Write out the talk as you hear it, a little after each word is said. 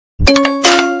तो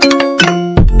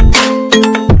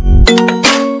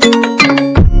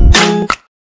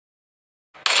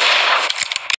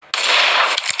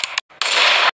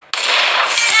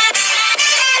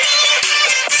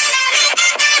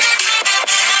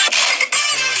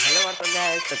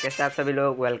कैसे आप सभी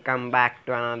लोग, welcome back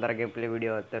to another game play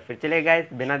video. तो फिर चलिए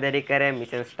गाइस, बिना देरी करे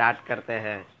मिशन स्टार्ट करते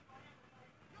हैं।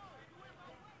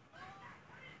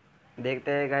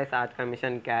 देखते हैं गाइस आज का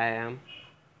मिशन क्या है। हम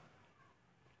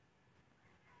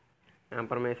यहाँ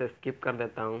पर मैं इसे स्किप कर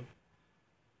देता हूँ।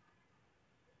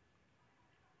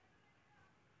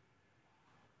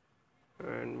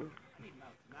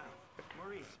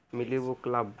 मिली वो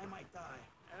क्लब।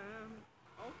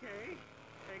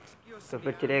 तो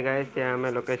फिर चलिए गाइस, यहाँ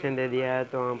हमें लोकेशन दे दिया है,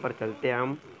 तो वहाँ पर चलते हैं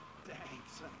हम।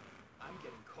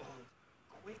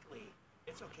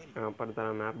 यहाँ पर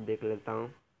जरा मैप देख लेता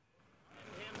हूँ।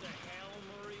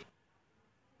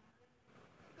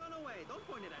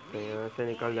 तो यहाँ से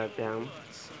निकल जाते हैं हम।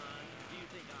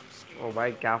 ओ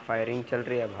भाई, क्या फायरिंग चल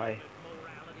रही है भाई।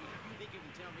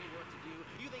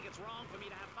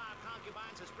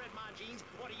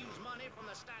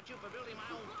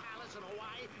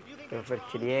 तो फिर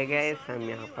चलिए गए, हम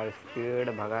यहाँ पर स्पीड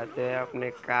भगाते हैं अपने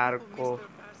कार को।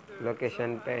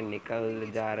 लोकेशन पे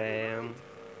निकल जा रहे हैं हम।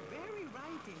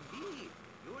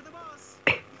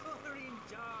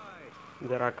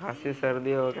 ज़रा खांसी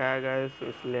सर्दी हो गया है गाइस,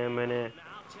 इसलिए मैंने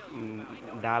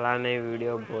डाला नहीं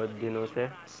वीडियो बहुत दिनों से,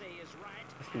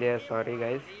 इसलिए सॉरी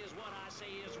गाइस।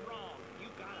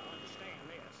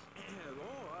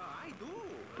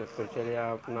 तो फिर चलिए,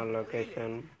 अपना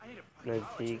लोकेशन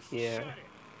नज़दीक ही है।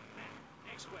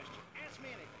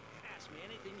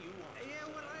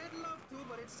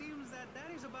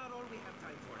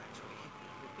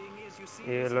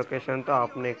 ये लोकेशन तो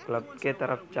अपने क्लब के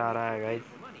तरफ जा रहा है गाइस।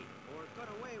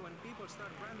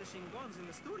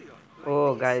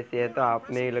 ओ गाइस, ये तो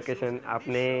अपने लोकेशन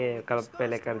अपने क्लब पे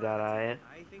लेकर जा रहा है।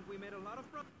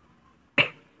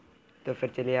 तो फिर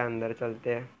चलिए अंदर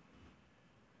चलते हैं।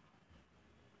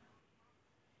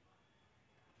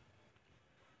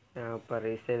 यहाँ पर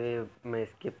इसे भी मैं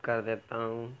स्किप कर देता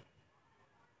हूँ।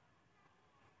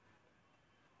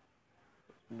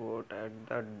 Boat at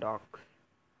the docs.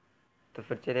 तो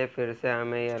फिर चलिए, फिर से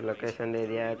हमें यह लोकेशन दे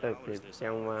दिया है, तो फिर से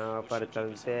हम वहाँ पर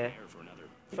चलते हैं।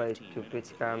 भाई चुपिच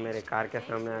का मेरे कार के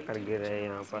सामने आकर गिर रहे हैं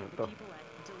यहाँ पर। तो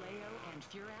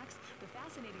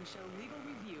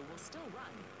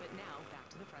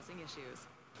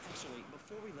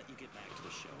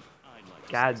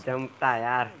क्या जमता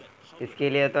यार, इसके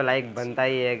लिए तो लाइक बनता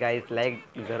ही है गाइस। लाइक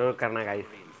ज़रूर करना गाइस।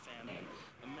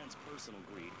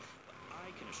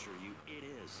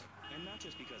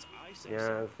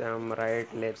 यहाँ से हम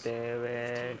राइट लेते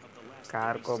हुए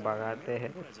कार को भगाते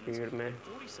हैं स्पीड में।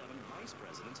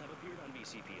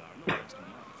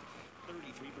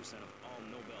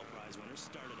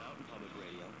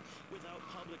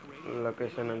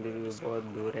 लोकेशन अभी भी बहुत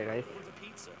दूर है गाइस।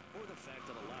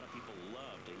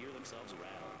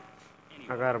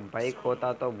 अगर बाइक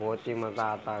होता तो बहुत ही मज़ा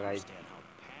आता गाइस।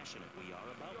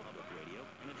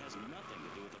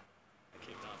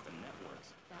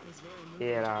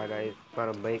 ये रहा गाइस,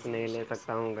 पर बाइक नहीं ले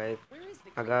सकता हूँ गाइस।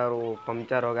 अगर वो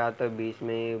पंक्चर हो गया तो बीच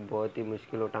में ही बहुत ही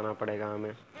मुश्किल उठाना पड़ेगा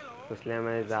हमें, इसलिए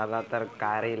मैं ज़्यादातर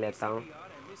कार ही लेता हूँ।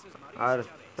 और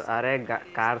सारे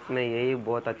कार्स में यही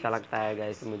बहुत अच्छा लगता है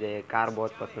गाइस, मुझे ये कार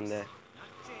बहुत पसंद है।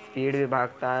 स्पीड भी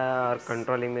भागता है और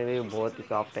कंट्रोलिंग में भी बहुत ही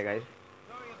सॉफ्ट है गाइस।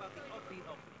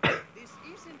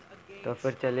 तो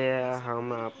फिर चलिए,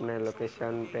 हम अपने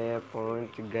लोकेशन पे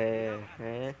पहुंच गए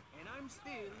हैं।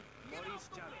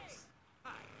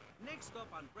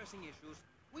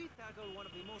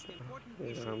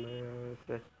 फिर हमें यहाँ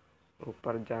से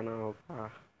ऊपर जाना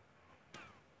होगा।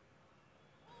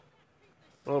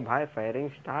 ओ भाई, फायरिंग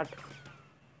स्टार्ट।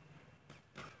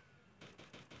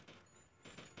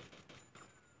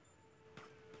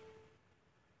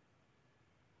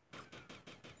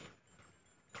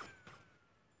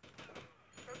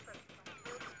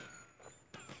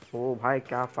 ओ भाई,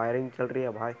 क्या फायरिंग चल रही है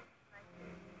भाई।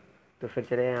 तो फिर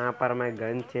चलिए, यहाँ पर मैं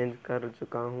गन चेंज कर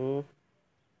चुका हूँ।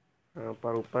 यहाँ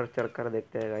पर ऊपर चढ़कर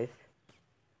देखते हैं गाइस।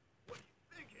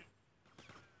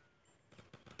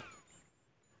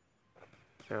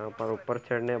 यहाँ पर ऊपर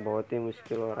चढ़ने बहुत ही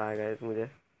मुश्किल हो रहा है गाइस मुझे।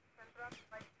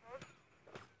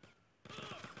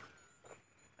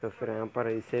 तो फिर यहाँ पर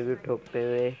इसे भी ठोकते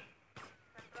हुए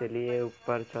चलिए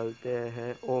ऊपर चलते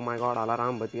हैं। ओ माय गॉड,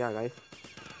 अलार्म बच गया गाइस।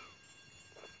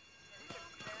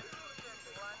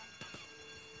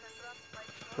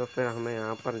 तो फिर हमें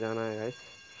यहाँ पर जाना है गाइस।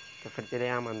 तो फिर चलिए,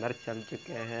 हम अंदर चल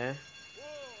चुके हैं।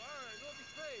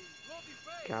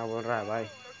 क्या बोल रहा है भाई।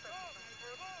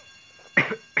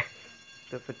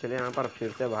 तो फिर चलिए यहाँ पर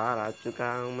फिर से बाहर आ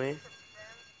चुका हूँ मैं।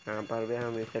 यहाँ पर भी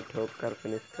हम इसे ठोक कर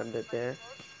फिनिश कर देते हैं।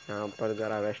 यहाँ पर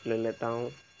ज़रा वेस्ट ले लेता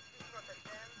हूँ,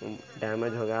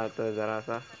 डैमेज हो गया तो ज़रा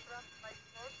सा।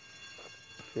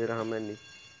 फिर हमें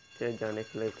नीचे जाने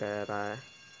के लिए कह रहा है,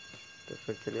 तो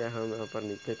फिर चलिए हम यहाँ पर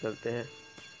नीचे चलते हैं।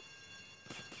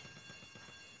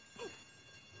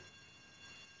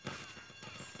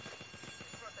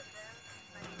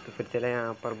 तो फिर चले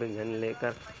यहाँ पर भी गन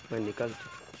लेकर मैं निकल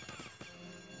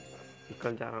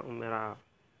जा रहा हूँ। मेरा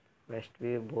वेस्ट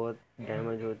भी बहुत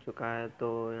डैमेज हो चुका है,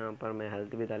 तो यहाँ पर मैं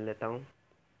हेल्थ भी डाल लेता हूँ।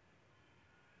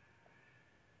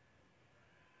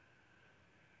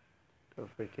 तो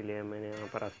फिर चलिए मैंने यहाँ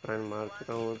पर स्प्रेन मार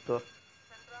चुका हूँ, तो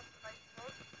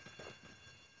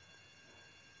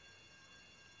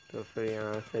फिर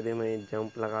यहाँ से भी मैं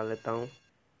जंप लगा लेता हूँ।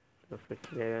 तो फिर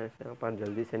चलिए यहाँ पर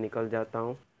जल्दी से निकल जाता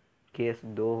हूँ। केस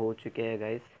 2 हो चुके हैं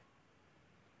गाइस।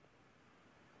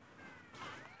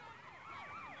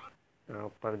 यहाँ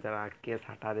पर ज़रा केस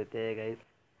हटा देते हैं गाइस,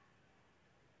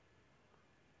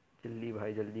 जल्दी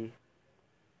भाई जल्दी।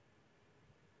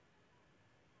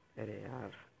 अरे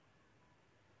यार,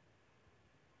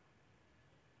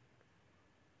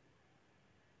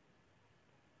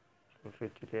 तो फिर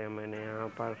चलिए मैंने यहाँ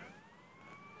पर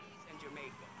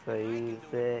सही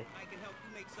से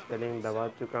स्पेलिंग दबा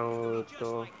चुका हूँ,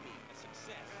 तो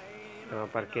यहाँ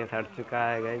पर केस हट चुका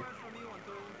है गाइस।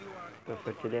 तो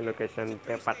फिर चलिए लोकेशन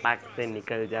पे पटाख से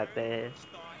निकल जाते हैं।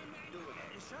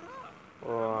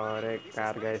 और एक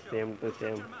car guys, same to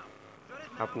same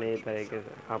अपने ही तरीके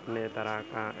से, अपने तरह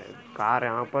का कार।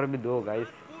 यहाँ पर भी 2 गाइस।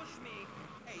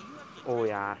 ओ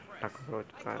यार, टक्कर हो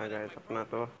चुका है गाइस अपना,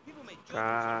 तो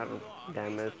कार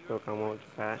डैमेज तो कम हो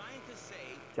चुका है,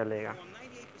 चलेगा।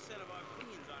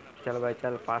 चल भाई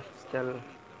चल, फास्ट चल।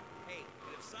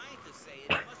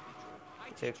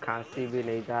 एक खांसी भी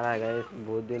नहीं जा रहा है गाइस,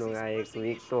 बहुत दिन हो गया, 1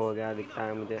 वीक तो हो गया दिखता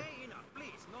है मुझे।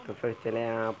 तो फिर चले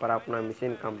यहाँ पर अपना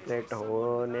मिशन कंप्लीट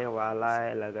होने वाला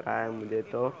है लग रहा है मुझे।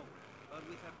 तो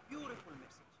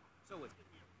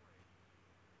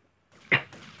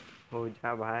हो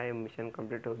जा भाई, मिशन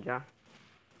कंप्लीट हो जा।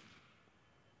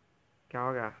 क्या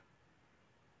हो गया?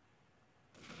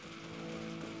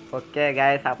 ओके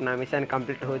गाइस, अपना मिशन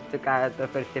कंप्लीट हो चुका है। तो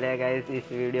फिर चलिए गाइस,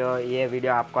 ये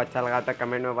वीडियो आपको अच्छा लगा तो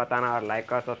कमेंट में बताना, और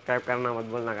लाइक और सब्सक्राइब करना मत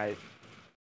भूलना गाइस।